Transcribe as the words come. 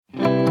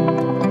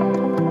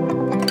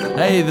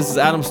Hey, this is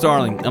Adam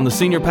Starling. I'm the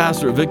senior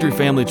pastor at Victory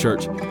Family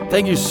Church.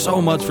 Thank you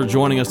so much for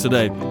joining us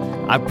today.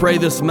 I pray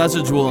this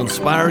message will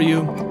inspire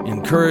you,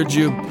 encourage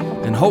you,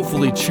 and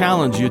hopefully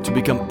challenge you to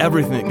become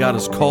everything that God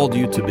has called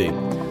you to be.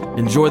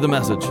 Enjoy the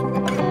message.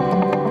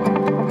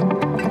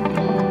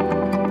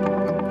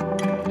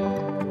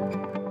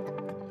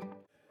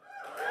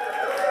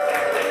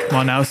 Come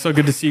on now, it's so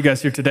good to see you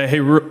guys here today. Hey,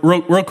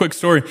 real quick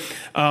story.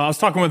 I was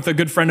talking with a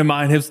good friend of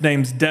mine. His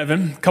name's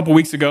Devin, a couple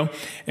weeks ago,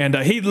 and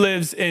he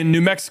lives in New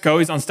Mexico.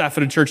 He's on staff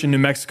at a church in New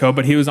Mexico,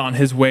 but he was on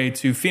his way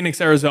to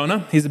Phoenix,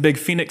 Arizona. He's a big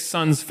Phoenix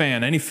Suns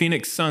fan. Any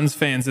Phoenix Suns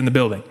fans in the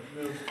building?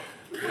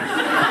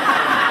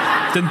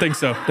 Didn't think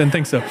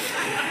so.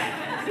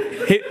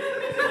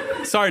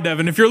 Sorry,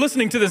 Devin. If you're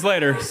listening to this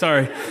later,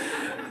 sorry.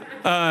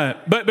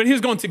 But he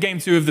was going to game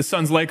 2 of the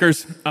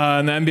Suns-Lakers in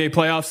the NBA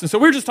playoffs. And so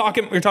we were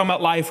talking about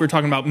life. We were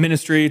talking about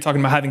ministry, talking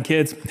about having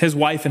kids. His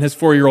wife and his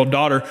 4-year-old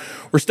daughter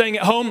were staying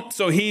at home.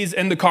 So he's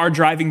in the car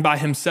driving by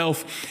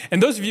himself.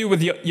 And those of you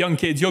with young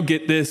kids, you'll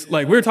get this.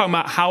 Like, we were talking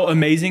about how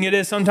amazing it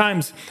is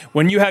sometimes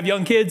when you have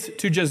young kids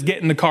to just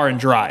get in the car and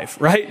drive,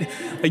 right?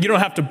 Like, you don't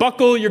have to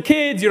buckle your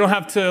kids. You don't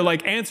have to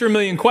answer a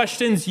million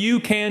questions. You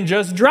can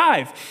just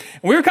drive.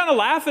 And we were kind of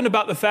laughing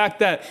about the fact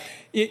that,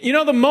 you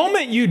know, the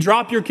moment you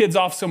drop your kids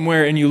off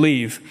somewhere and you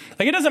leave,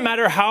 it doesn't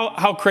matter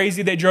how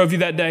crazy they drove you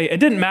that day.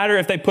 It didn't matter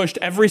if they pushed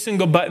every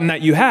single button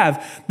that you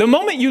have. The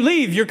moment you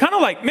leave, you're kind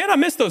of like, man, I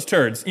miss those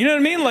turds. You know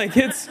what I mean?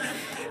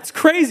 It's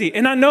crazy.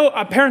 And I know,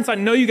 parents, I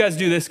know you guys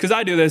do this because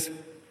I do this.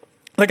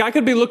 I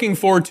could be looking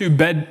forward to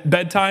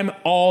bedtime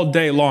all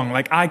day long.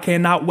 I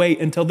cannot wait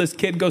until this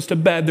kid goes to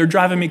bed. They're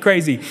driving me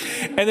crazy.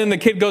 And then the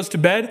kid goes to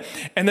bed,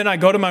 and then I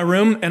go to my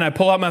room, and I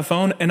pull out my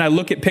phone, and I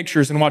look at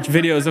pictures and watch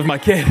videos of my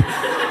kid.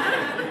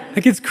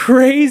 It's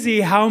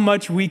crazy how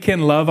much we can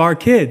love our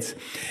kids.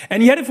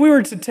 And yet, if we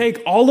were to take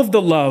all of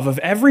the love of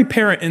every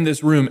parent in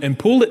this room and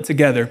pool it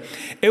together,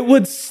 it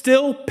would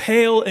still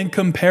pale in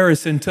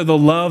comparison to the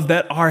love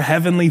that our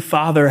Heavenly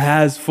Father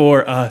has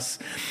for us.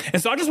 And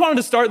so I just wanted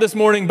to start this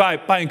morning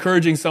by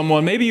encouraging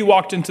someone. Maybe you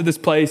walked into this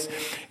place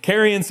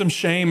carrying some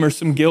shame or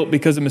some guilt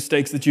because of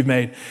mistakes that you've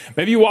made.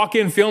 Maybe you walk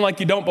in feeling like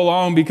you don't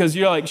belong because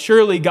you're like,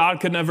 surely God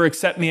could never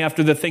accept me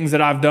after the things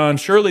that I've done.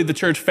 Surely the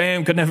church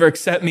fam could never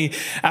accept me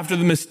after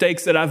the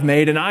mistakes that I've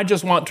made. And I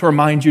just want to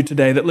remind you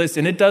today that,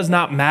 listen, it does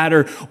not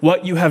matter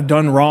what you have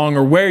done wrong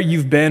or where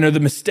you've been or the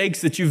mistakes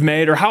that you've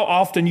made or how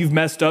often you've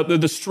messed up or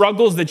the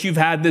struggles that you've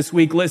had this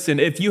week. Listen,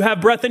 if you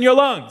have breath in your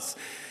lungs,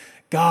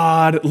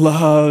 God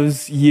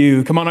loves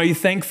you. Come on, are you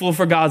thankful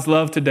for God's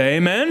love today?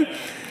 Amen?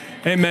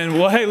 Amen.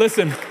 Well, hey,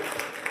 listen.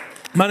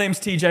 My name's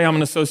TJ. I'm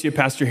an associate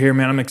pastor here,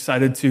 man. I'm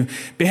excited to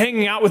be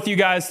hanging out with you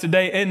guys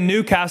today in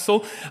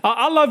Newcastle.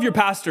 I love your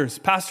pastors,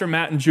 Pastor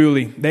Matt and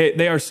Julie.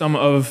 They are some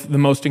of the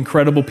most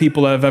incredible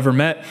people I've ever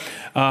met.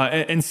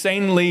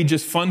 Insanely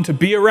just fun to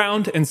be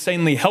around,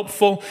 insanely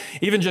helpful.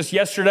 Even just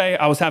yesterday,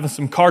 I was having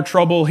some car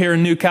trouble here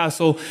in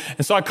Newcastle.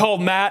 And so I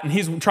called Matt, and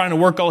he's trying to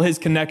work all his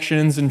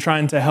connections and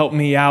trying to help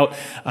me out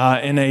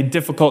in a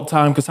difficult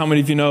time. Because how many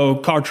of you know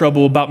car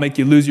trouble will about make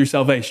you lose your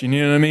salvation?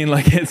 You know what I mean?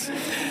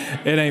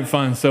 It ain't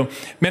fun. So,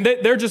 man,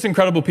 they're just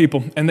incredible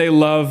people, and they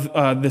love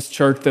this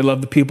church. They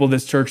love the people of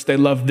this church. They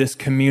love this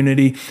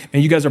community,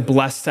 and you guys are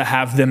blessed to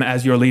have them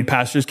as your lead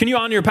pastors. Can you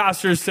honor your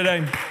pastors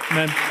today?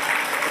 Amen.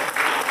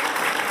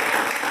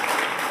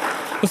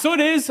 So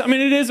it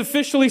is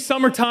officially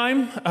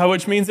summertime,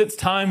 which means it's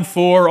time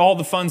for all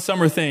the fun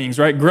summer things,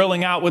 right?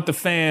 Grilling out with the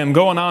fam,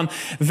 going on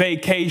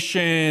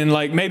vacation,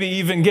 maybe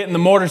even getting the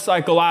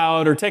motorcycle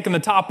out or taking the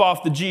top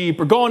off the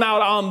Jeep or going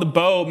out on the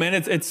boat. Man,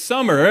 it's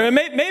summer.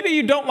 Maybe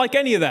you don't like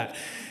any of that.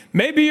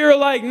 Maybe you're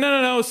like,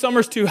 no,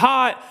 summer's too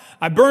hot.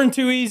 I burn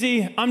too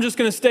easy. I'm just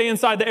going to stay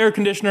inside the air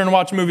conditioner and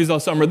watch movies all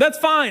summer. That's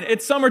fine.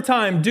 It's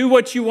summertime. Do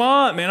what you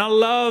want, man. I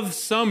love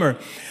summer.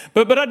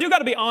 But I do got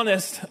to be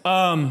honest.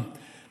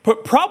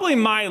 Probably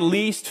my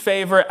least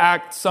favorite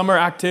summer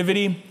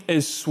activity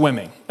is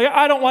swimming.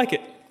 I don't like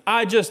it.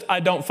 I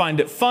don't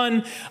find it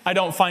fun. I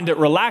don't find it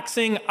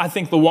relaxing. I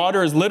think the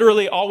water is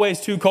literally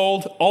always too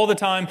cold all the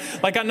time.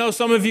 I know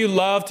some of you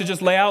love to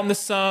just lay out in the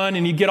sun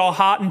and you get all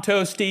hot and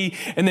toasty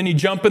and then you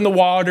jump in the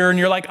water and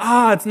you're like,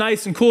 it's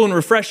nice and cool and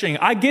refreshing.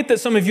 I get that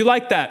some of you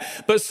like that,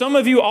 but some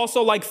of you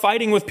also like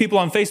fighting with people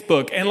on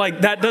Facebook, and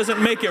that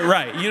doesn't make it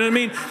right. You know what I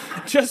mean?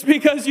 Just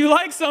because you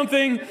like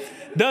something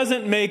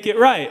doesn't make it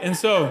right. And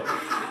so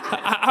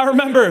I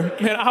remember,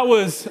 man, I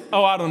was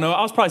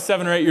probably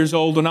 7 or 8 years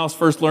old when I was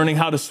first learning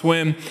how to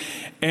swim.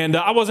 And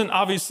I wasn't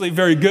obviously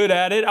very good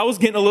at it. I was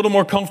getting a little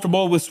more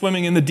comfortable with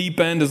swimming in the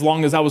deep end as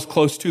long as I was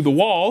close to the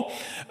wall.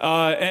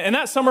 And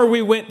that summer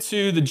we went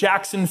to the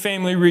Jackson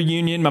family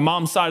reunion, my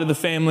mom's side of the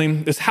family.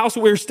 This house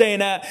that we were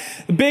staying at,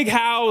 the big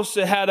house,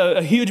 it had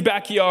a huge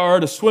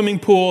backyard, a swimming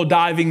pool,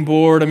 diving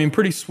board.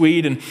 Pretty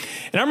sweet. And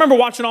I remember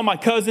watching all my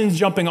cousins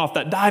jumping off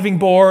that diving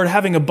board,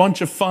 having a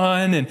bunch of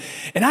fun. And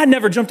I'd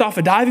never jumped off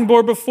a diving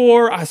board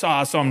before. So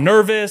I'm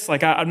nervous.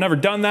 I've never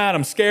done that.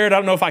 I'm scared. I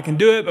don't know if I can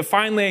do it. But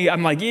finally,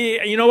 I'm like,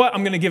 yeah, you know what?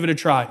 I'm going to give it a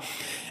try.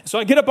 So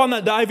I get up on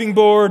that diving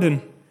board and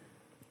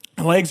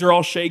My legs are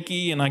all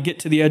shaky, and I get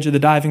to the edge of the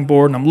diving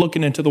board, and I'm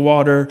looking into the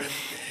water.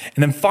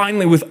 And then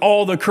finally, with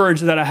all the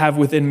courage that I have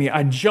within me,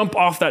 I jump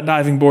off that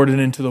diving board and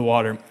into the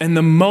water. And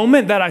the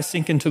moment that I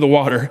sink into the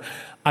water,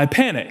 I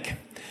panic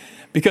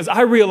because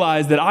I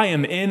realize that I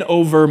am in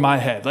over my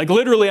head. Like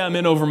literally, I'm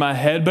in over my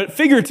head, but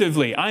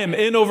figuratively, I am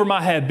in over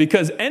my head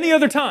because any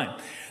other time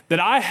that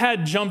I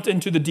had jumped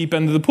into the deep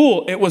end of the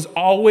pool, it was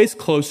always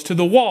close to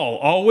the wall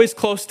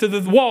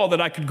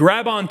that I could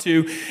grab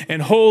onto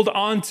and hold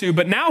onto.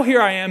 But now here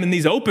I am in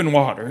these open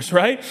waters,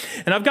 right?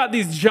 And I've got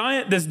this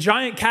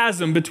giant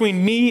chasm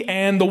between me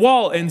and the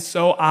wall. And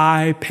so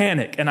I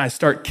panic and I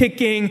start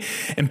kicking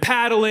and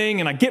paddling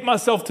and I get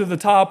myself to the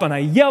top and I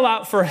yell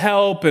out for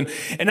help. And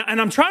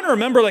I'm trying to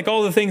remember like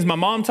all the things my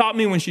mom taught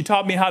me when she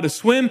taught me how to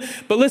swim.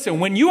 But listen,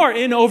 when you are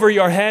in over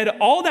your head,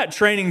 all that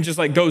training just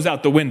like goes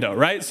out the window,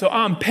 right? So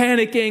I'm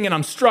panicking and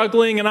I'm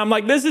struggling and I'm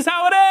like, this is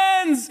how it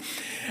ends.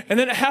 And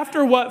then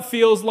after what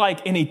feels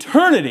like an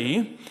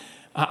eternity,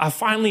 I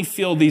finally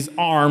feel these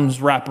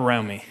arms wrap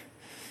around me.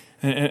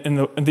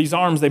 And these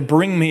arms, they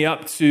bring me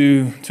up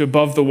to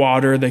above the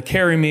water. They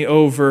carry me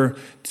over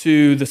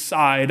to the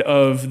side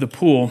of the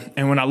pool.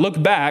 And when I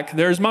look back,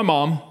 there's my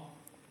mom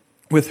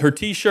with her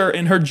t-shirt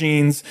and her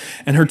jeans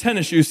and her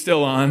tennis shoes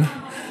still on.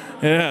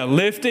 Yeah,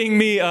 lifting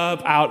me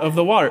up out of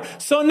the water.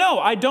 So no,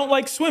 I don't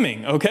like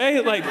swimming, okay?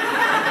 Like,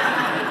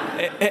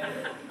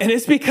 and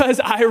it's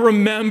because I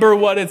remember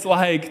what it's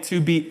like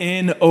to be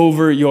in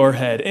over your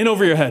head. In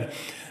over your head.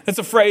 That's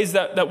a phrase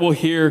that we'll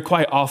hear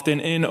quite often,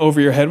 in over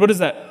your head. What does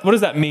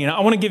that mean? I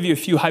want to give you a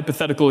few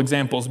hypothetical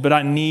examples, but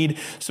I need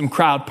some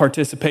crowd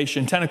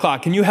participation. 10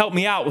 o'clock, can you help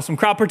me out with some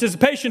crowd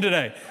participation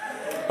today?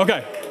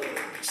 Okay.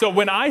 So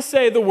when I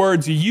say the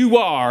words you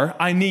are,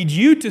 I need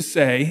you to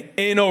say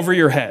in over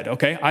your head,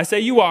 okay? I say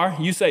you are,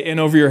 you say in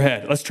over your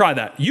head. Let's try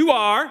that. You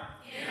are. In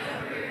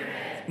over your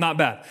head. Not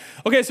bad.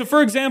 Okay, so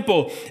for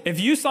example, if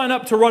you sign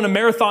up to run a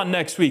marathon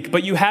next week,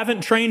 but you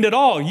haven't trained at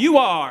all, you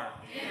are.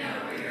 In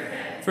over your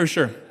head. For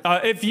sure.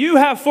 If you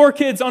have 4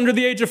 kids under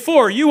the age of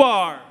 4, you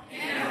are.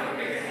 In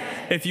over your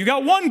head. If you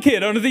got 1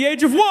 kid under the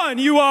age of 1,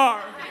 you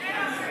are.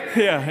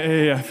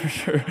 Yeah,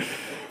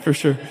 for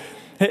sure.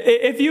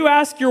 If you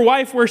ask your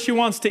wife where she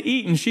wants to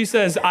eat and she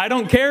says, I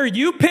don't care,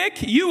 you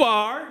pick, you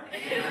are.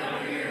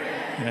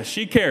 Yeah,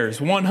 she cares,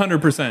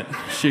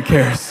 100%. She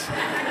cares.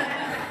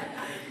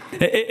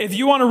 If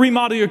you want to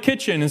remodel your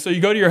kitchen and so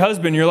you go to your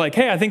husband, you're like,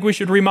 hey, I think we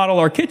should remodel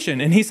our kitchen.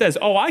 And he says,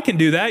 oh, I can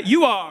do that.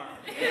 You are.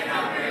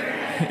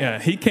 Yeah,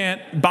 he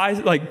can't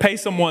pay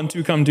someone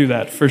to come do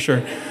that for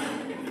sure.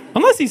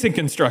 Unless he's in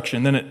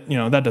construction, then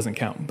that doesn't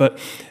count. But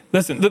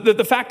listen,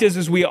 the fact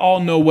is we all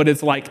know what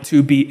it's like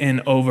to be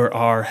in over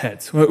our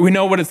heads. We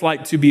know what it's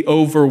like to be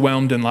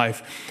overwhelmed in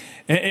life.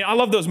 And I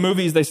love those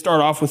movies. They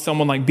start off with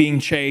someone like being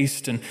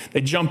chased and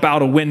they jump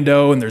out a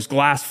window and there's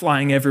glass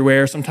flying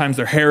everywhere. Sometimes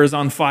their hair is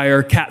on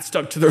fire, cat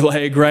stuck to their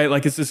leg, right?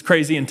 Like it's this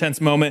crazy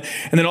intense moment.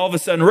 And then all of a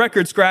sudden,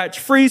 record scratch,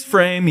 freeze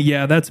frame.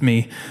 Yeah, that's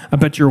me. I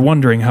bet you're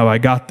wondering how I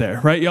got there,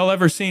 right? Y'all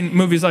ever seen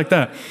movies like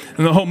that?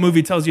 And the whole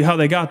movie tells you how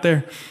they got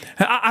there.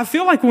 I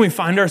feel like when we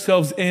find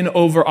ourselves in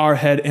over our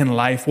head in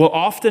life, we'll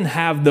often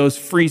have those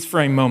freeze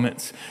frame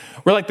moments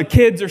where like the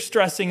kids are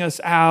stressing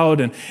us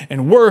out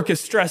and work is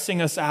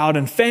stressing us out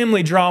and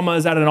family drama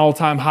is at an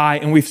all-time high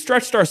and we've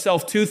stretched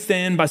ourselves too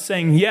thin by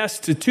saying yes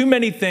to too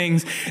many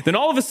things. Then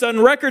all of a sudden,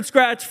 record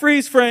scratch,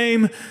 freeze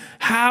frame.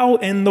 How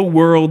in the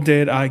world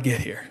did I get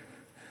here?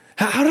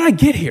 How did I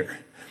get here?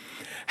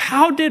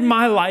 How did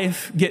my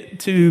life get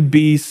to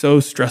be so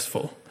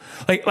stressful?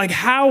 Like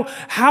how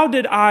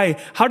did I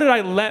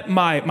let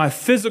my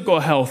physical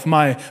health,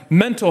 my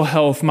mental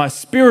health, my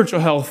spiritual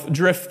health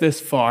drift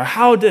this far?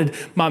 How did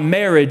my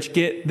marriage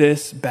get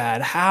this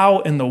bad? How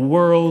in the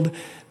world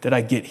did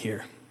I get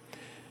here?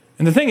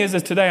 And the thing is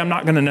today I'm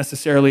not going to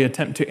necessarily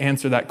attempt to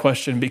answer that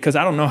question because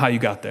I don't know how you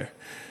got there.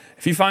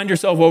 If you find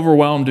yourself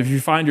overwhelmed, if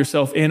you find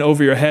yourself in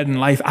over your head in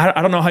life,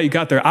 I don't know how you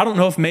got there. I don't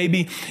know if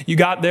maybe you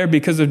got there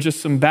because of just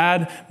some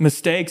bad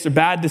mistakes or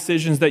bad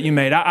decisions that you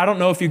made. I don't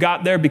know if you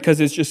got there because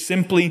it's just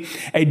simply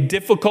a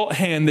difficult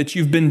hand that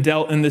you've been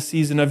dealt in this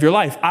season of your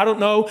life. I don't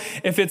know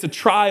if it's a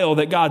trial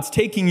that God's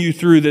taking you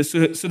through this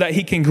so that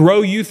he can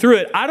grow you through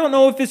it. I don't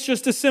know if it's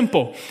just as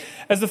simple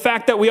as the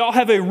fact that we all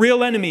have a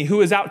real enemy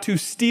who is out to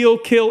steal,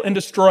 kill, and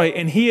destroy,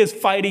 and he is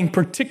fighting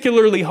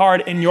particularly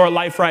hard in your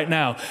life right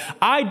now.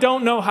 I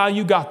don't know how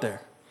you got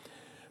there,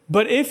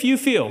 but if you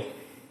feel,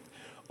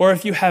 or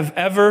if you have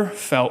ever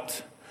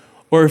felt,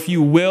 or if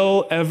you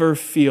will ever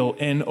feel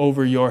in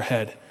over your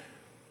head,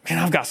 man,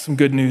 I've got some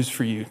good news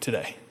for you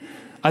today.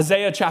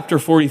 Isaiah chapter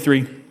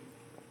 43,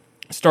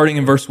 starting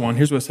in verse 1,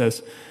 here's what it says.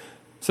 It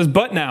says,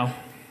 but now,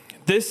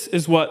 this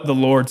is what the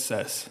Lord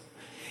says.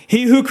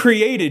 He who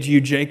created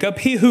you, Jacob,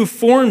 he who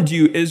formed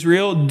you,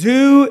 Israel,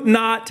 do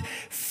not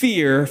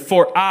fear,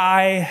 for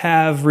I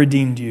have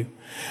redeemed you.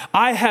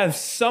 I have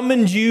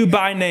summoned you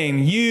by name.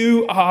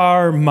 You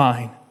are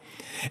mine.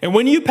 And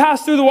when you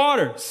pass through the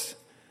waters,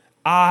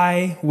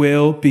 I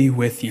will be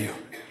with you.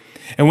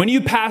 And when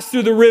you pass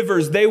through the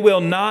rivers, they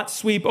will not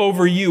sweep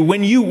over you.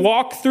 When you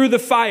walk through the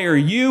fire,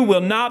 you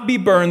will not be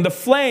burned. The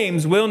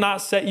flames will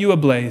not set you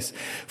ablaze.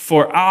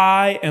 For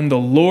I am the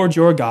Lord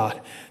your God,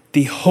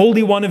 the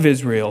Holy One of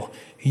Israel,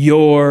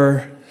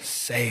 your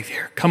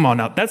Savior. Come on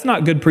now. That's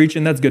not good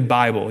preaching. That's good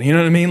Bible. You know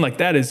what I mean? Like,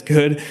 that is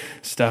good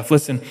stuff.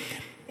 Listen,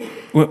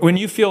 when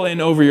you feel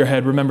in over your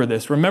head, remember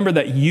this. Remember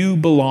that you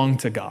belong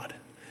to God.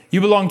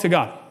 You belong to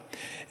God.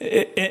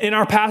 In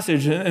our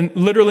passage, and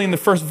literally in the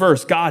first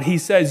verse, God, he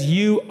says,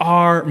 you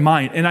are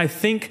mine. And I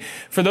think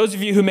for those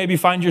of you who maybe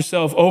find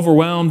yourself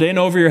overwhelmed, in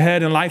over your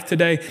head in life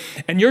today,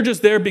 and you're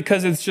just there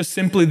because it's just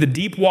simply the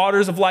deep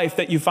waters of life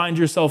that you find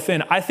yourself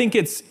in, I think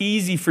it's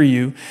easy for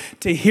you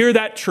to hear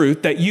that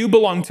truth, that you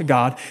belong to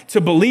God, to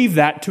believe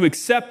that, to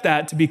accept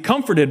that, to be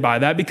comforted by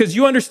that, because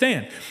you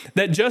understand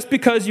that just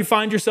because you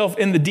find yourself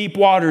in the deep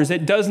waters,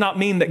 it does not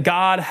mean that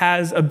God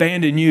has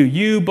abandoned you.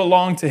 You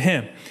belong to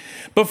him.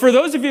 But for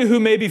those of you who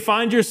maybe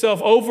find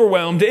yourself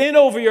overwhelmed, in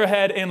over your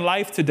head in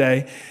life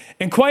today,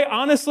 and quite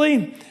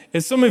honestly,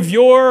 it's some of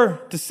your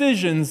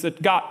decisions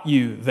that got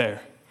you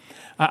there.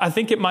 I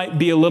think it might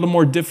be a little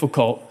more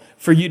difficult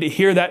for you to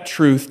hear that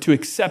truth, to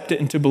accept it,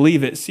 and to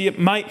believe it. See,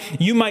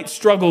 you might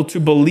struggle to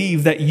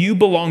believe that you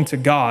belong to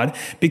God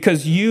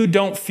because you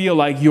don't feel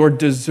like you're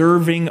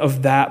deserving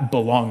of that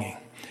belonging.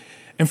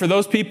 And for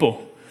those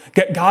people,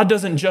 God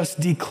doesn't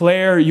just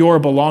declare your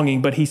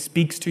belonging, but he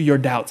speaks to your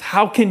doubts.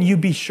 How can you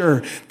be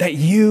sure that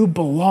you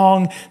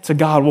belong to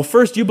God? Well,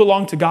 first, you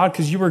belong to God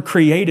because you were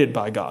created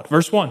by God.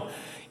 Verse 1,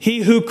 he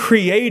who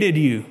created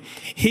you,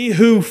 he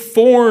who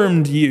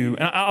formed you.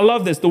 And I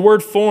love this. The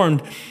word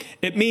formed,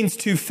 it means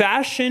to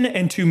fashion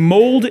and to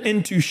mold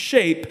into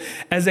shape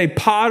as a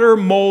potter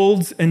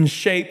molds and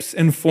shapes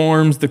and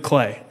forms the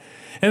clay.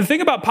 And the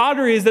thing about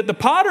pottery is that the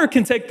potter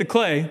can take the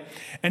clay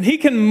and he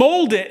can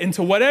mold it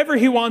into whatever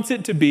he wants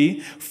it to be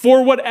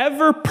for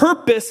whatever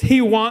purpose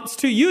he wants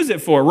to use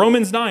it for.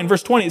 Romans 9,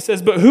 verse 20, it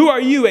says, but who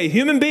are you, a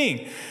human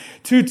being,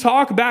 to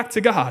talk back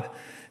to God?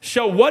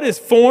 Shall what is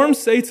formed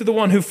say to the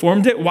one who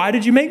formed it, why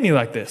did you make me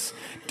like this?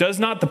 Does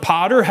not the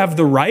potter have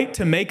the right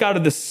to make out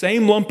of the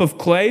same lump of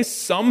clay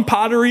some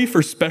pottery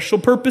for special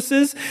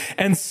purposes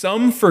and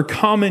some for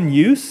common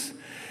use?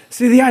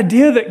 See, the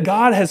idea that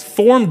God has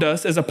formed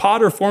us as a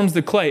potter forms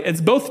the clay,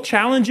 it's both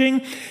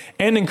challenging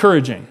and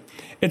encouraging.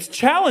 It's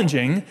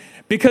challenging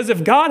because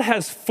if God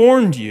has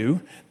formed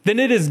you, then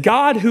it is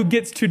God who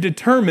gets to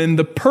determine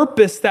the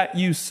purpose that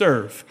you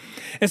serve.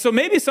 And so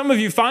maybe some of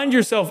you find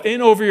yourself in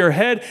over your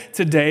head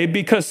today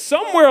because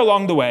somewhere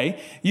along the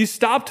way, you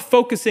stopped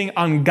focusing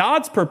on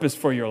God's purpose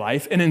for your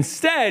life, and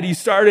instead you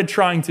started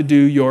trying to do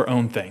your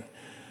own thing.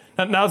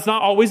 Now it's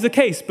not always the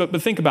case,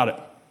 but think about it.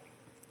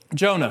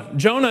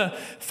 Jonah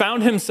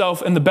found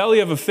himself in the belly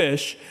of a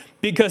fish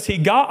because he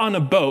got on a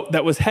boat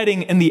that was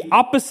heading in the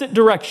opposite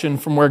direction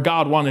from where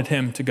God wanted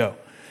him to go.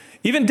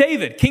 Even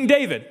David, King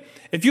David,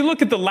 if you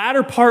look at the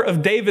latter part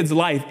of David's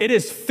life, it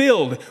is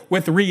filled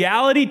with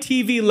reality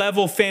TV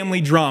level family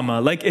drama.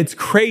 Like, it's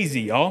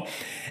crazy, y'all.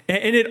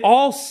 And it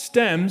all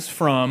stems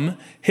from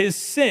his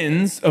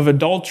sins of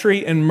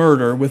adultery and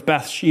murder with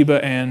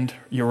Bathsheba and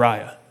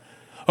Uriah.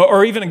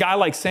 Or even a guy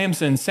like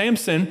Samson.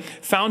 Samson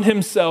found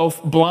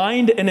himself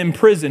blind and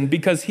imprisoned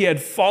because he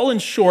had fallen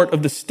short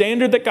of the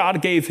standard that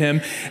God gave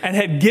him and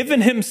had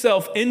given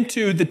himself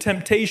into the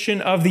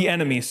temptation of the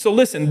enemy. So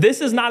listen,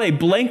 this is not a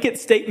blanket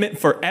statement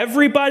for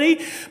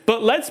everybody,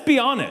 but let's be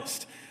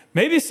honest.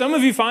 Maybe some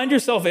of you find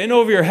yourself in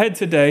over your head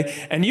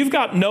today and you've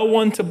got no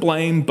one to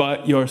blame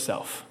but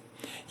yourself.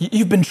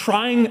 You've been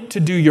trying to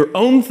do your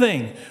own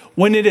thing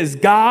when it is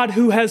God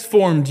who has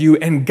formed you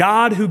and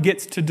God who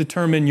gets to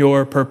determine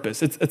your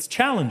purpose. It's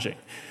challenging.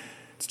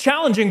 It's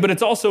challenging, but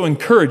it's also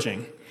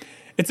encouraging.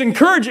 It's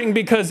encouraging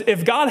because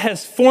if God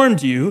has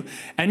formed you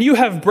and you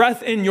have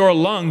breath in your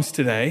lungs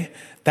today,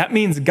 that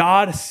means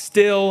God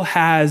still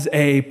has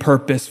a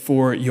purpose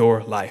for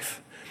your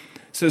life.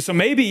 So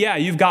maybe,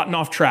 you've gotten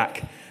off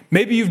track.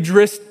 Maybe you've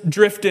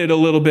drifted a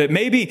little bit.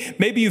 Maybe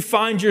you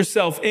find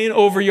yourself in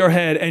over your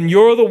head and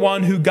you're the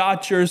one who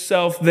got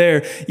yourself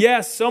there.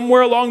 Yes,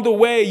 somewhere along the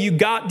way you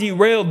got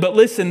derailed, but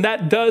listen,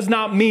 that does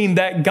not mean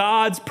that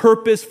God's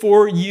purpose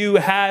for you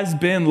has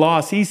been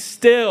lost. He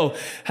still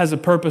has a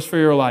purpose for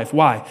your life.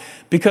 Why?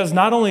 Because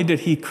not only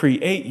did he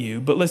create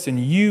you, but listen,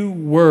 you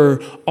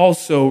were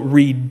also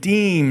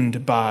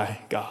redeemed by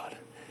God.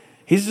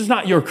 He's just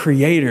not your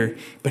creator,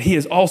 but he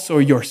is also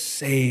your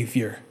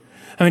savior.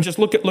 I mean, just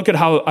look at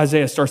how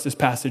Isaiah starts this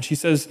passage. He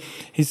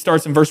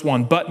starts in verse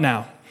 1, but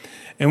now.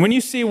 And when you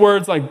see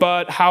words like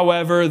but,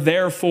 however,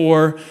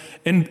 therefore,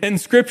 in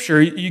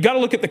Scripture, you got to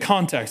look at the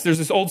context. There's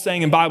this old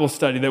saying in Bible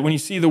study that when you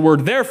see the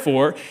word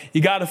therefore,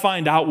 you got to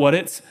find out what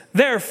it's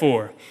there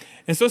for.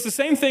 And so it's the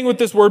same thing with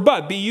this word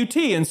but,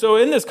 B-U-T. And so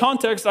in this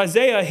context,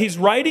 Isaiah, he's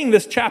writing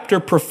this chapter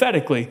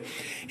prophetically.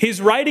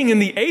 He's writing in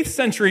the 8th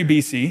century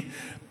BC,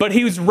 but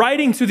he was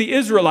writing to the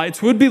Israelites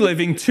who would be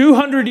living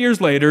 200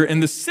 years later in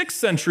the 6th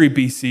century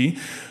BC,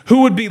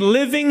 who would be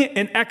living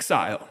in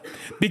exile.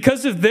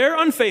 Because of their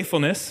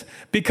unfaithfulness,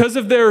 because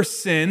of their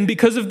sin,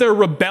 because of their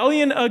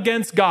rebellion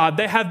against God,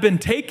 they have been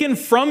taken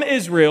from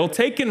Israel,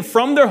 taken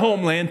from their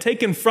homeland,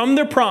 taken from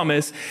their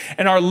promise,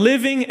 and are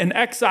living in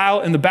exile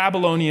in the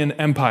Babylonian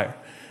Empire.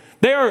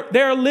 They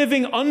are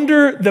living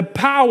under the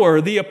power,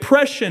 the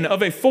oppression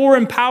of a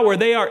foreign power.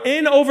 They are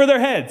in over their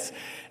heads,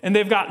 and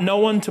they've got no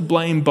one to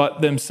blame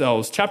but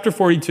themselves. Chapter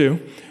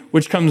 42,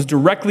 which comes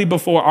directly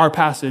before our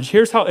passage,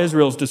 here's how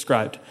Israel is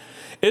described.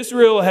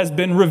 Israel has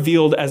been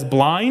revealed as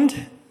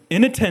blind,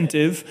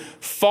 inattentive,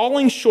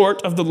 falling short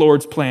of the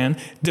Lord's plan,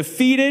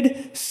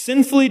 defeated,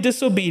 sinfully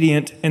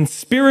disobedient, and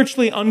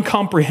spiritually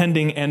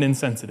uncomprehending and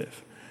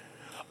insensitive.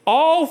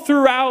 All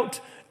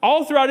throughout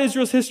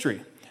Israel's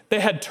history, they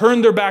had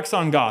turned their backs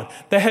on God.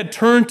 They had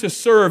turned to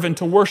serve and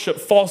to worship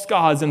false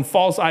gods and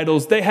false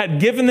idols. They had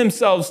given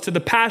themselves to the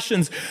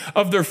passions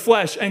of their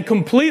flesh and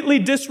completely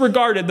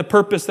disregarded the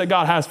purpose that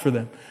God has for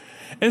them.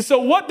 And so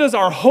what does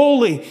our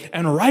holy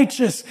and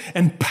righteous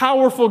and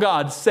powerful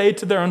God say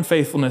to their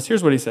unfaithfulness?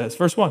 Here's what he says,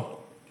 verse 1.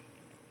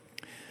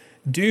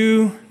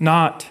 Do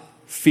not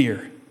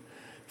fear,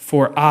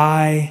 for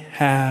I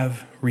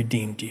have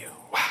redeemed you.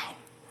 Wow.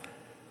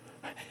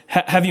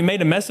 Have you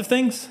made a mess of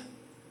things?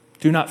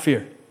 Do not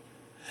fear.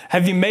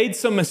 Have you made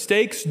some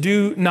mistakes?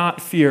 Do not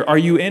fear. Are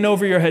you in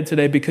over your head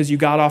today because you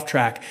got off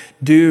track?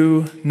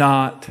 Do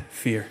not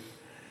fear.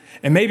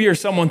 And maybe you're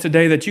someone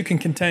today that you can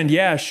contend,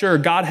 yeah, sure,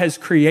 God has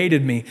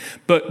created me,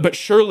 but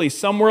surely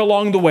somewhere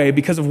along the way,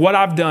 because of what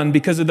I've done,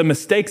 because of the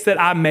mistakes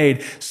that I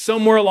made,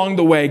 somewhere along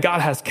the way,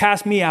 God has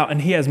cast me out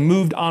and he has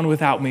moved on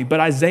without me. But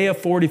Isaiah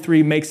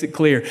 43 makes it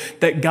clear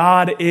that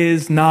God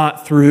is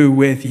not through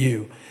with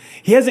you.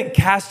 He hasn't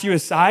cast you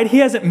aside. He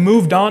hasn't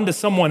moved on to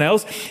someone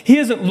else. He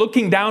isn't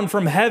looking down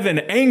from heaven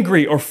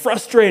angry or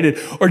frustrated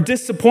or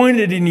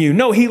disappointed in you.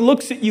 No, he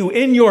looks at you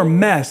in your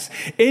mess,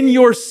 in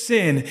your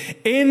sin,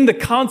 in the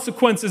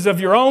consequences of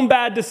your own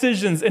bad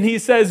decisions. And he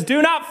says,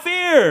 do not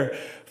fear,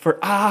 for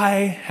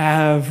I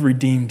have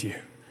redeemed you.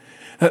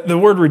 The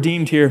word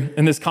redeemed here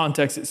in this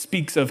context, it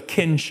speaks of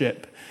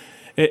kinship.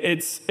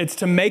 It's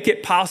to make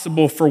it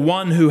possible for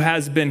one who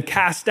has been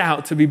cast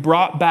out to be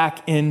brought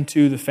back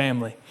into the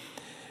family.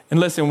 And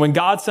listen, when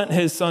God sent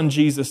his son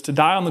Jesus to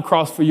die on the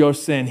cross for your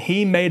sin,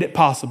 he made it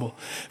possible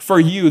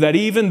for you that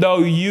even though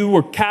you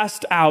were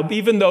cast out,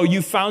 even though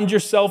you found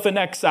yourself in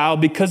exile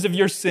because of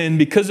your sin,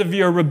 because of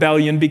your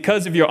rebellion,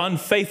 because of your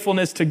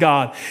unfaithfulness to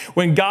God,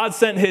 when God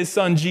sent his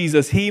son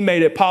Jesus, he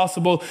made it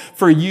possible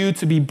for you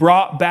to be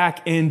brought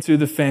back into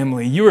the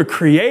family. You were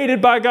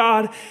created by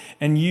God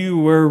and you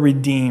were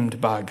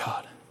redeemed by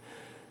God.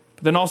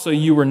 But then also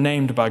you were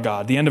named by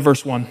God. The end of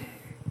verse 1.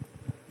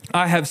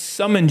 I have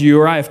summoned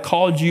you, or I have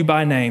called you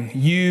by name.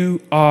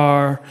 You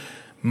are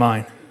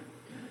mine.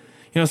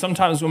 You know,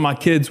 sometimes when my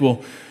kids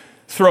will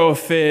throw a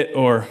fit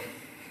or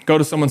go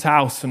to someone's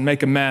house and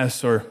make a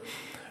mess or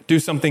do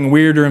something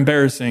weird or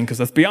embarrassing, because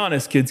let's be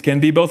honest, kids can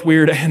be both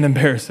weird and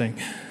embarrassing.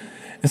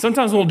 And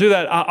sometimes when we'll do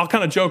that, I'll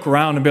kind of joke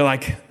around and be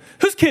like,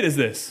 whose kid is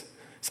this?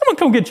 Someone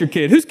come get your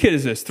kid. Whose kid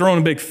is this? Throwing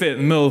a big fit in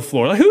the middle of the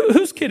floor. Like,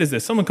 whose kid is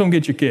this? Someone come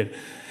get your kid.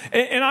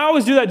 And I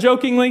always do that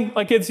jokingly.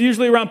 Like, it's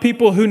usually around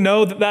people who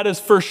know that that is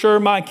for sure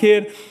my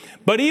kid.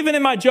 But even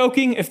in my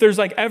joking, if there's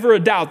like ever a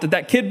doubt that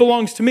that kid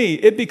belongs to me,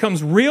 it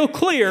becomes real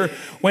clear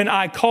when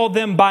I call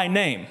them by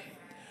name.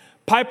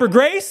 Piper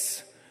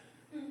Grace,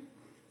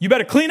 you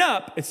better clean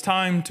up. It's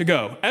time to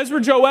go.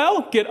 Ezra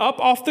Joel, get up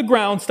off the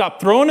ground.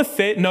 Stop throwing a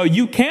fit. No,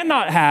 you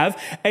cannot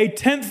have a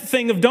 10th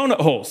thing of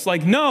donut holes.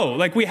 Like, no,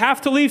 like we have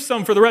to leave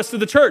some for the rest of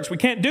the church. We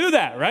can't do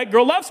that, right?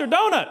 Girl loves her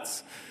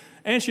donuts.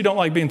 And she don't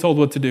like being told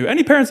what to do.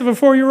 Any parents of a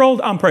 4-year-old?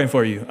 I'm praying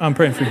for you. I'm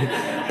praying for you.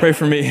 Pray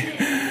for me.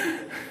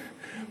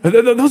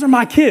 Those are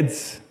my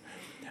kids.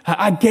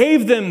 I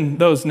gave them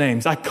those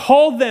names. I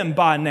called them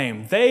by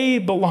name. They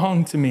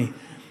belong to me.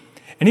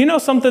 And you know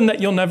something that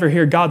you'll never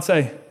hear God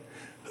say?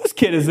 Whose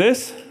kid is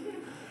this?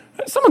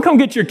 Someone come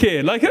get your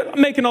kid. Like,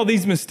 I'm making all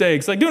these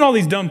mistakes, like doing all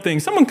these dumb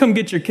things. Someone come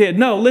get your kid.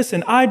 No,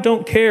 listen, I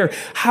don't care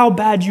how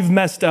bad you've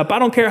messed up. I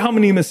don't care how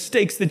many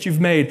mistakes that you've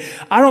made.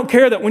 I don't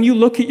care that when you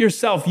look at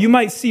yourself, you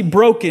might see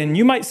broken,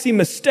 you might see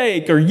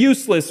mistake or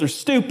useless or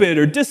stupid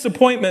or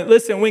disappointment.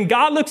 Listen, when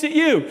God looks at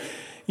you,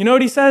 you know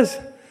what he says?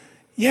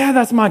 Yeah,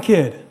 that's my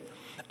kid.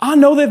 I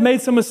know they've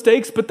made some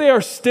mistakes, but they are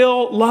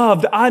still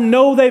loved. I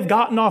know they've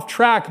gotten off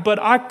track, but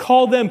I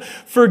call them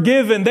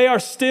forgiven. They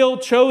are still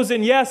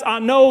chosen. Yes, I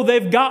know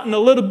they've gotten a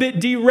little bit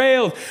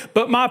derailed,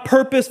 but my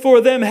purpose for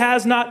them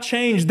has not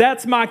changed.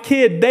 That's my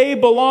kid. They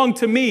belong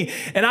to me,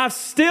 and I've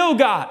still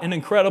got an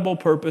incredible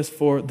purpose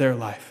for their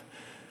life.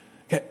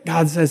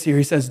 God says here,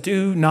 he says,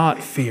 do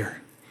not fear.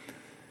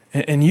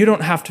 And you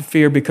don't have to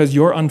fear because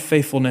your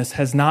unfaithfulness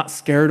has not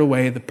scared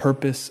away the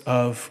purpose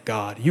of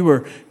God. You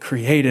were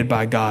created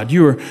by God.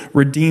 You were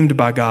redeemed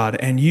by God.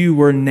 And you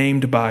were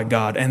named by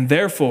God. And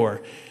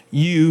therefore,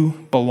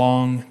 you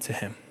belong to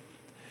him.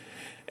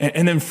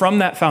 And then from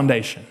that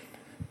foundation,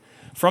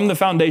 from the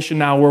foundation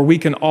now where we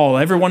can all,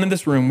 everyone in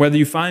this room, whether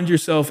you find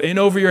yourself in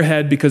over your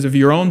head because of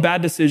your own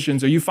bad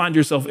decisions or you find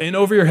yourself in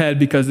over your head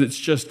because it's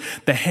just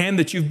the hand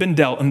that you've been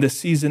dealt in this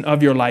season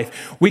of your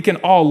life, we can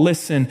all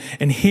listen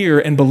and hear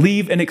and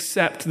believe and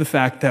accept the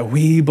fact that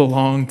we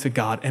belong to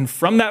God. And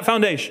from that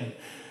foundation,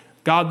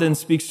 God then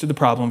speaks to the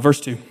problem. Verse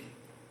 2,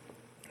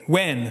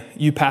 when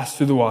you pass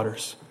through the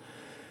waters,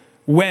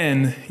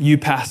 when you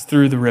pass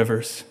through the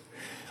rivers,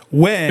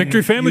 when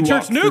Victory Family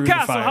Church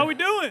Newcastle, fire. how we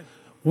doing?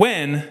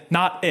 When,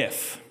 not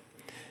if.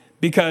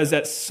 Because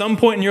at some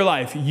point in your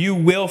life, you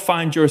will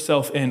find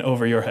yourself in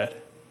over your head.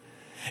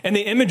 And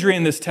the imagery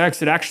in this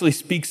text, it actually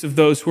speaks of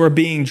those who are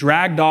being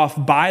dragged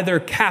off by their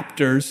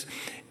captors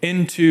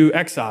into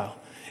exile.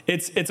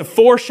 It's a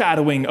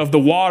foreshadowing of the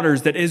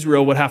waters that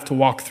Israel would have to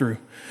walk through,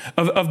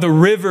 of the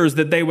rivers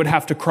that they would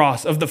have to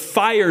cross, of the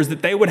fires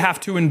that they would have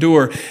to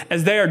endure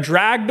as they are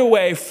dragged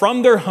away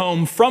from their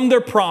home, from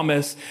their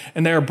promise,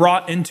 and they are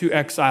brought into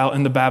exile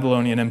in the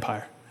Babylonian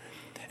Empire.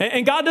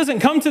 And God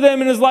doesn't come to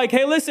them and is like,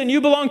 hey, listen,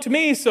 you belong to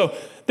me, so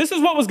this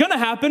is what was going to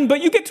happen,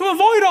 but you get to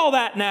avoid all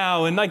that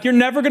now. And like, you're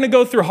never going to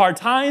go through hard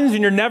times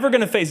and you're never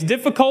going to face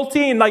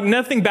difficulty and like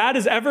nothing bad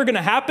is ever going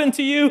to happen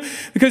to you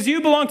because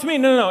you belong to me.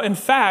 No. In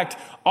fact,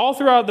 all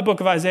throughout the book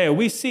of Isaiah,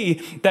 we see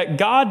that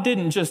God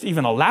didn't just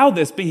even allow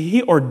this, but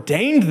he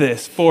ordained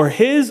this for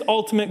his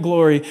ultimate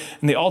glory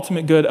and the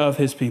ultimate good of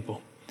his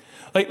people.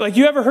 Like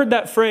you ever heard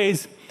that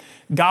phrase,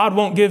 God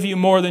won't give you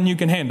more than you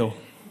can handle?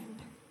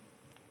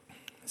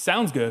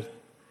 Sounds good.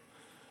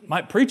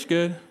 Might preach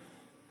good.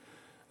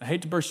 I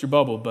hate to burst your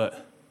bubble,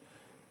 but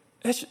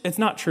it's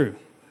not true.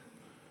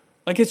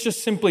 Like, it's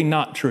just simply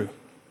not true.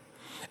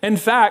 In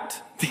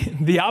fact,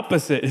 the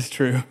opposite is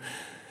true.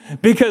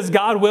 Because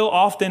God will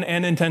often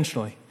and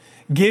intentionally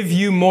give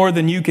you more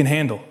than you can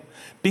handle.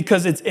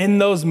 Because it's in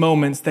those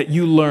moments that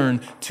you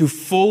learn to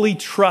fully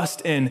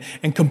trust in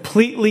and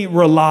completely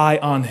rely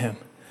on him.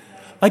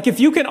 Like,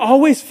 if you can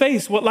always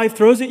face what life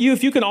throws at you,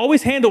 if you can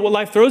always handle what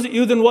life throws at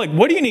you, then like,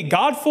 what do you need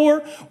God for?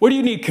 What do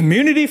you need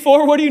community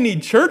for? What do you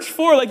need church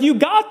for? Like, you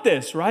got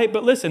this, right?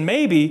 But listen,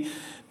 maybe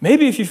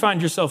if you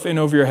find yourself in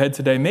over your head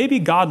today, maybe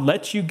God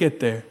lets you get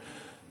there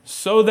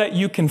so that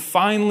you can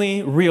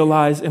finally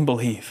realize and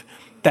believe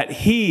that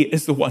he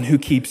is the one who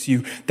keeps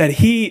you, that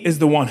he is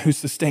the one who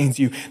sustains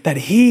you, that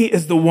he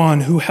is the one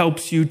who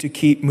helps you to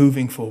keep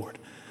moving forward.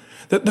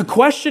 The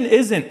question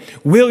isn't,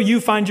 will you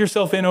find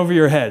yourself in over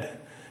your head?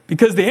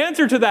 Because the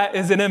answer to that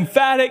is an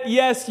emphatic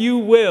yes, you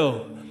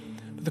will.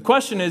 But the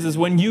question is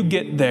when you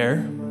get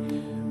there,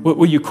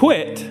 will you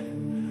quit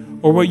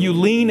or will you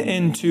lean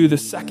into the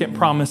second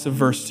promise of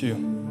verse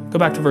 2? Go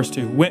back to verse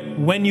 2.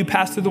 When you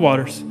pass through the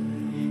waters,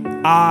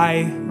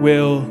 I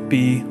will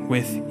be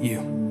with you.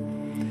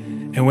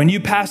 And when you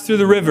pass through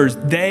the rivers,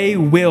 they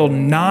will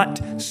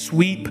not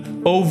sweep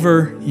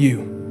over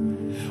you.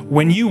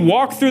 When you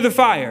walk through the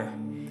fire,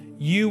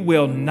 you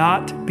will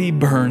not be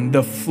burned.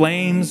 The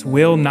flames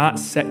will not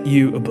set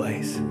you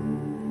ablaze.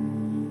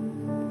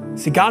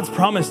 See, God's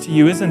promise to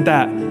you isn't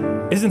that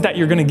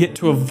you're going to get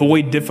to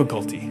avoid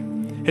difficulty.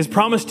 His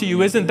promise to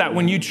you isn't that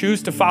when you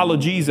choose to follow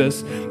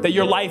Jesus, that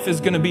your life is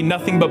going to be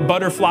nothing but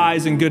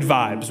butterflies and good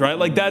vibes, right?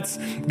 Like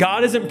God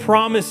doesn't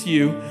promise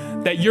you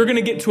that you're going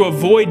to get to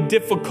avoid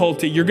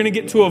difficulty. You're going to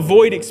get to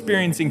avoid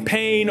experiencing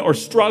pain or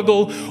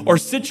struggle or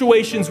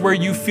situations where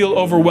you feel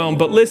overwhelmed.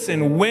 But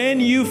listen, when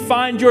you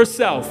find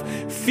yourself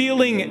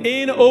feeling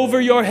in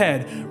over your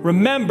head,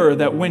 remember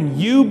that when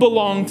you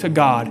belong to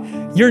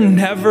God, you're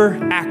never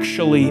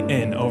actually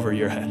in over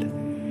your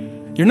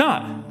head. You're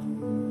not.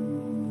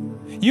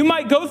 You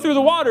might go through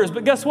the waters,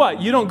 but guess what?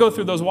 You don't go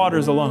through those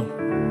waters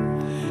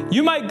alone.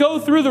 You might go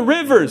through the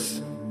rivers,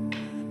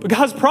 but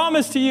God's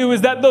promise to you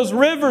is that those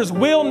rivers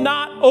will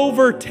not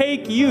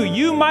overtake you.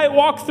 You might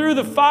walk through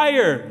the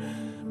fire,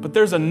 but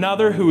there's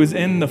another who is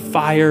in the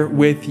fire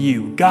with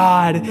you.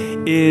 God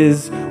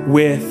is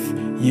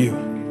with you.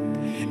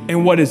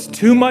 And what is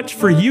too much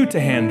for you to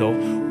handle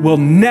will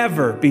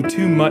never be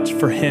too much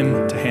for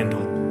him to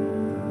handle.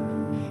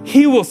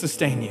 He will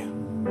sustain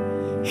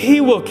you.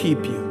 He will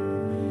keep you.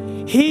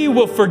 He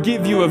will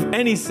forgive you of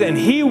any sin.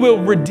 He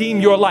will redeem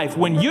your life.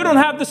 When you don't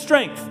have the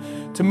strength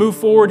to move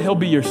forward, he'll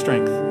be your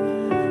strength.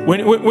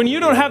 When you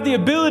don't have the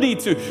ability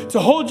to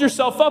hold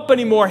yourself up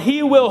anymore,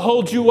 he will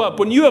hold you up.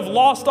 When you have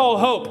lost all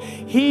hope,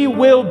 he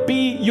will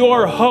be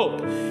your hope.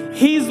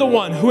 He's the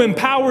one who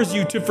empowers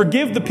you to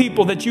forgive the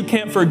people that you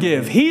can't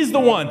forgive. He's the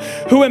one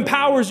who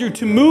empowers you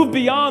to move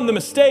beyond the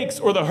mistakes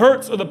or the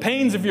hurts or the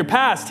pains of your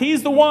past.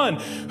 He's the one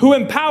who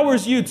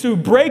empowers you to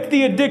break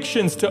the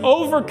addictions, to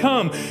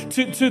overcome,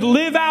 to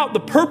live out the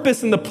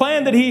purpose and the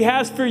plan that he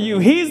has for you.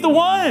 He's the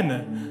one.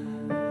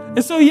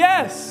 And so,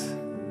 yes,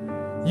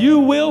 you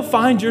will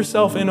find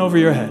yourself in over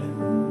your head.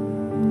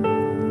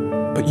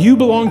 But you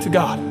belong to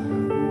God.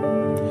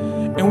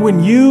 And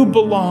when you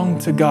belong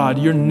to God,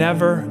 you're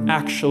never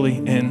actually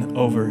in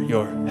over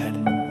your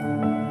head.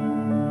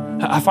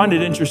 I find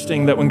it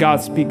interesting that when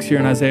God speaks here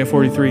in Isaiah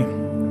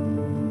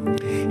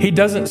 43, he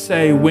doesn't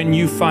say when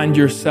you find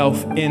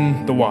yourself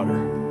in the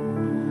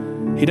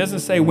water. He doesn't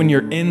say when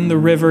you're in the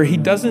river. He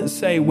doesn't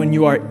say when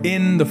you are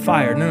in the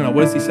fire. No.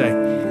 What does he say?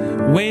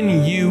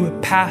 When you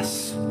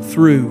pass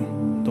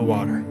through the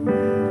water.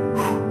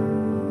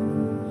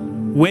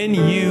 When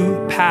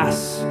you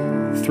pass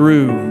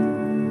through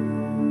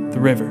the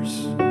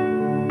rivers.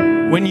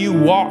 When you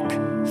walk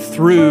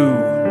through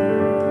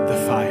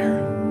the fire.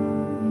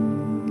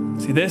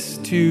 See, this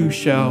too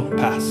shall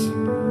pass.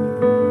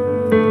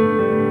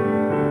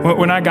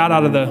 When I got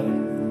out of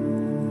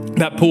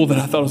that pool that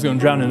I thought I was going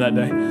to drown in that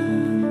day,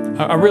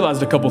 I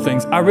realized a couple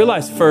things. I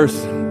realized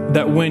first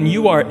that when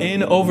you are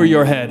in over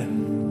your head,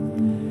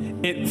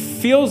 it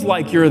feels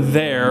like you're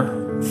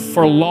there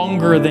for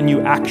longer than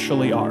you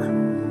actually are.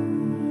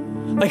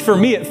 Like for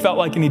me, it felt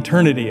like an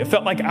eternity. It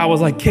felt like I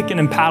was like kicking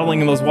and paddling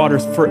in those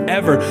waters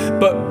forever.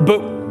 But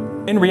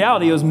in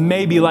reality, it was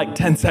maybe like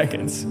 10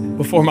 seconds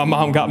before my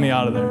mom got me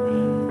out of there.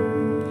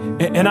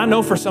 And I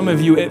know for some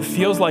of you, it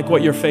feels like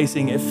what you're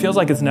facing, it feels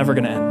like it's never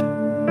going to end.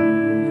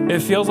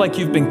 It feels like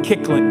you've been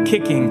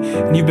kicking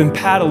and you've been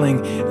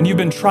paddling and you've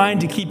been trying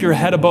to keep your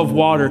head above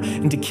water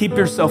and to keep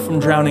yourself from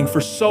drowning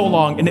for so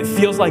long. And it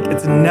feels like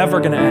it's never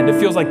going to end. It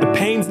feels like the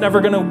pain's never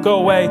going to go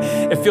away.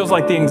 It feels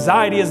like the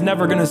anxiety is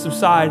never going to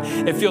subside.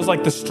 It feels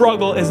like the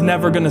struggle is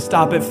never going to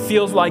stop. It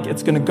feels like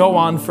it's going to go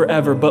on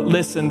forever. But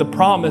listen, the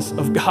promise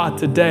of God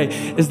today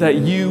is that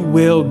you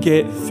will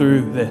get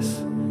through this.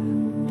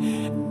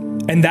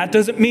 And that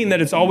doesn't mean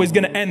that it's always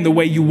going to end the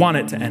way you want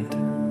it to end.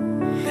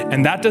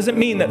 And that doesn't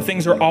mean that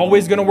things are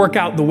always going to work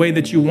out the way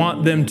that you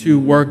want them to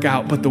work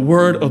out. But the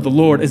word of the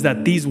Lord is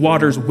that these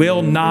waters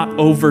will not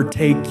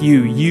overtake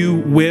you. You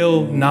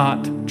will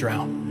not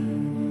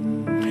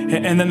drown.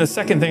 And then the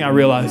second thing I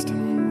realized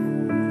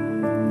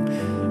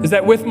is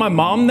that with my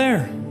mom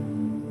there,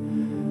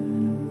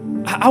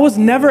 I was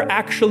never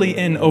actually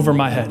in over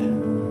my head.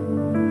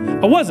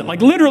 I wasn't,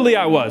 like literally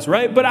I was,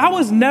 right? But I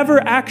was never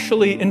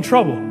actually in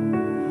trouble.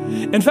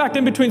 In fact,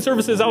 in between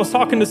services, I was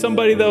talking to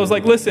somebody that was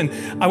like, listen,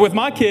 with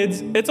my kids,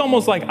 it's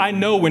almost like I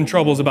know when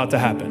trouble's about to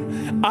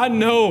happen. I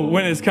know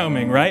when it's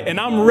coming, right? And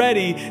I'm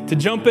ready to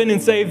jump in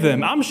and save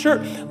them. I'm sure,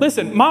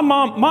 listen, my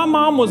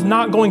mom was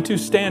not going to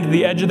stand at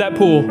the edge of that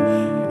pool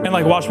and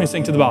like watch me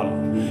sink to the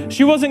bottom.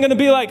 She wasn't going to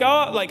be like,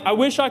 oh, like I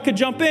wish I could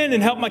jump in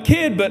and help my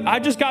kid, but I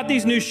just got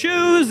these new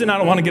shoes and I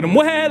don't want to get them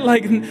wet.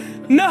 Like,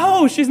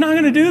 no, she's not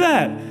going to do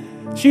that.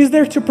 She's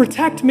there to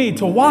protect me,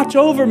 to watch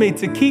over me,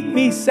 to keep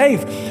me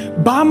safe.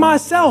 By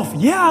myself,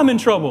 yeah, I'm in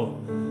trouble.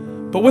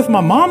 But with my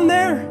mom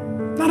there,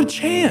 not a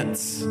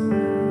chance.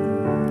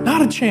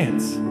 Not a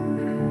chance.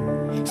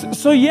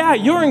 So yeah,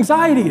 your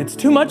anxiety, it's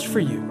too much for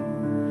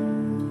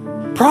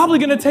you. Probably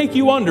going to take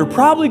you under,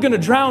 probably going to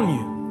drown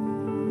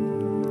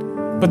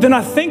you. But then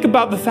I think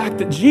about the fact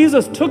that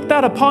Jesus took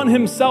that upon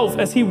himself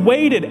as he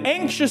waited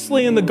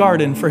anxiously in the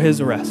garden for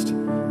his arrest.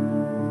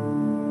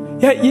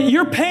 Yeah,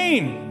 your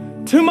pain,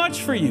 too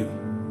much for you.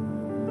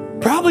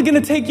 Probably going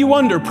to take you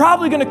under,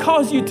 probably going to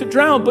cause you to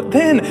drown. But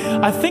then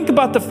I think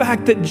about the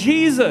fact that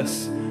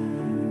Jesus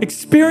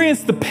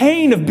experienced the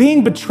pain of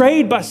being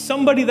betrayed by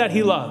somebody that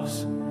he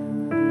loves.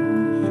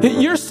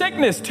 Your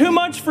sickness, too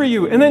much for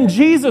you. And then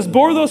Jesus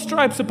bore those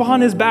stripes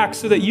upon his back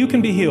so that you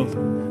can be healed.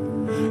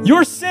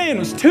 Your sin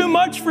was too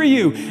much for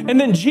you. And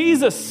then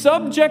Jesus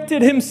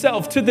subjected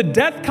himself to the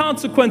death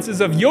consequences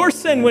of your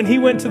sin when he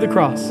went to the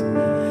cross.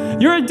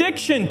 Your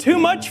addiction, too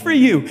much for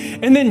you.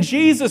 And then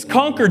Jesus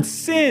conquered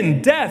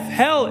sin, death,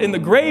 hell, and the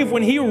grave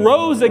when he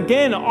rose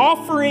again,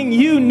 offering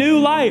you new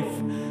life.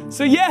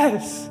 So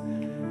yes,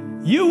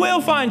 you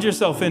will find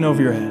yourself in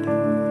over your head.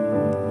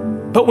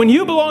 But when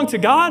you belong to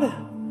God,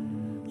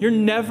 you're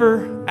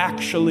never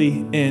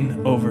actually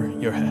in over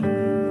your head.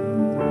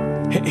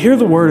 Hear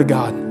the word of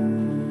God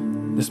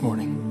this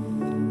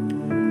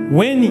morning.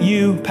 When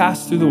you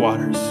pass through the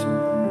waters,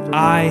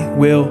 I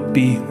will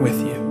be with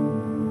you.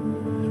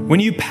 When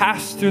you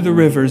pass through the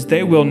rivers,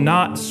 they will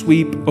not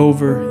sweep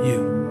over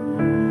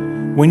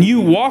you. When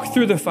you walk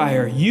through the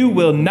fire, you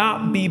will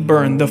not be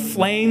burned. The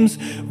flames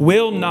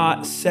will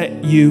not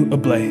set you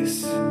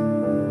ablaze.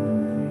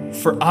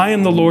 For I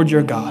am the Lord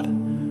your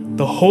God,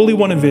 the Holy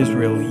One of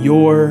Israel,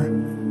 your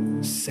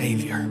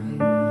Savior.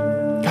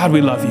 God,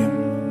 we love you.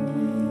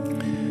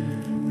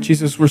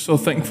 Jesus, we're so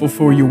thankful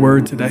for your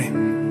word today.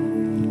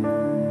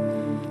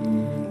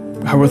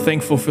 God, we're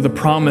thankful for the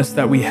promise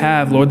that we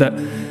have, Lord, that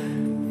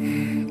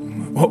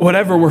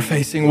whatever we're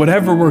facing,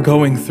 whatever we're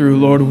going through,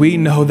 Lord, we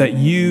know that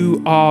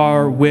you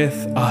are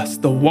with us.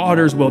 The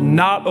waters will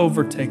not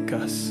overtake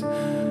us.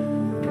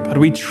 God,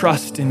 we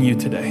trust in you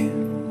today.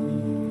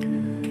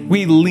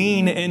 We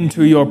lean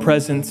into your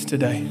presence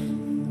today.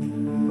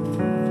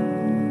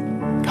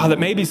 God, that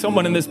maybe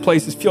someone in this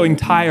place is feeling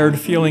tired,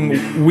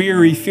 feeling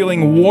weary,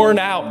 feeling worn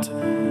out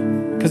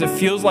because it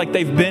feels like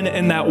they've been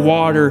in that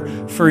water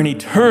for an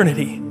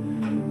eternity,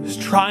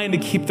 just trying to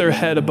keep their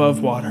head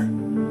above water.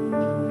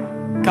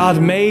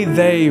 God, may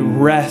they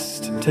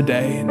rest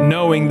today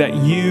knowing that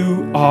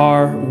you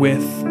are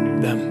with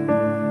them.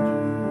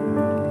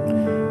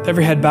 With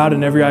every head bowed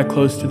and every eye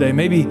closed today,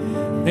 maybe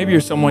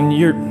you're someone,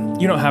 you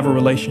don't have a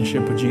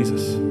relationship with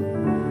Jesus.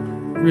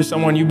 you're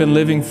someone you've been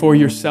living for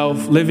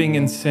yourself, living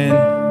in sin,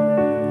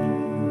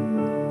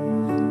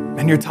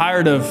 and you're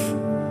tired of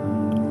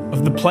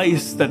the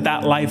place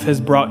that life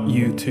has brought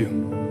you to.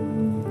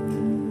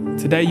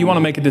 Today, you want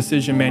to make a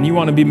decision, man. You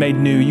want to be made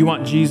new. You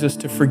want Jesus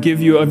to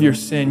forgive you of your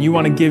sin. You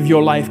want to give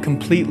your life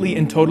completely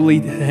and totally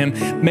to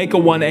Him. Make a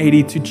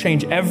 180 to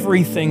change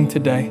everything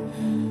today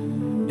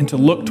and to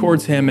look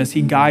towards Him as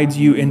He guides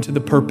you into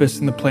the purpose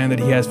and the plan that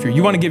He has for you.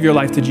 You want to give your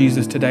life to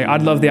Jesus today.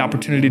 I'd love the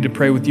opportunity to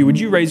pray with you. Would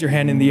you raise your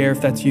hand in the air if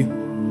that's you?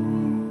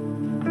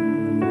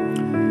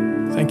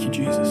 Thank you,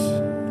 Jesus.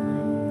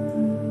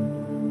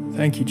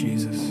 Thank you,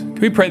 Jesus.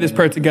 Can we pray this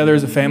prayer together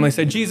as a family?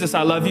 Say, Jesus,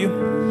 I love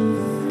you.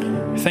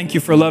 Thank you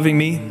for loving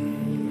me.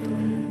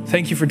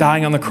 Thank you for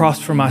dying on the cross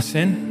for my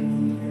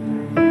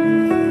sin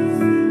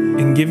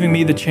and giving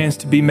me the chance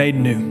to be made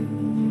new.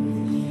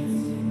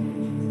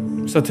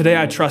 So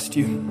today I trust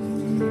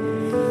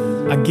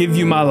you. I give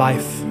you my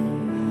life.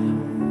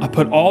 I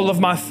put all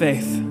of my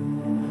faith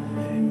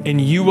in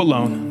you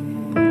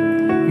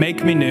alone.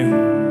 Make me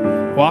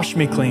new, wash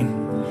me clean,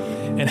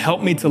 and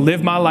help me to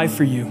live my life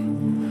for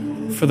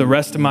you for the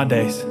rest of my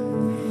days.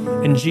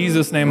 In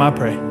Jesus' name I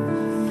pray.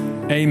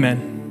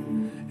 Amen.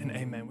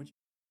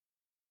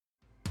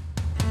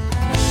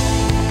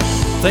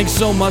 Thanks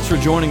so much for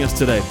joining us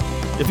today.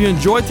 If you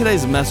enjoyed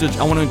today's message,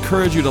 I want to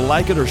encourage you to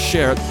like it or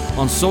share it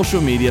on social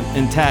media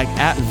and tag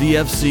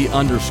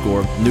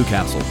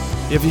 @VFC_Newcastle.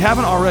 If you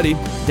haven't already,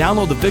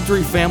 download the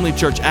Victory Family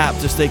Church app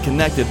to stay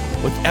connected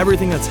with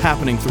everything that's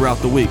happening throughout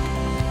the week.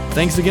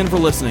 Thanks again for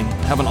listening.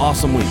 Have an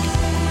awesome week.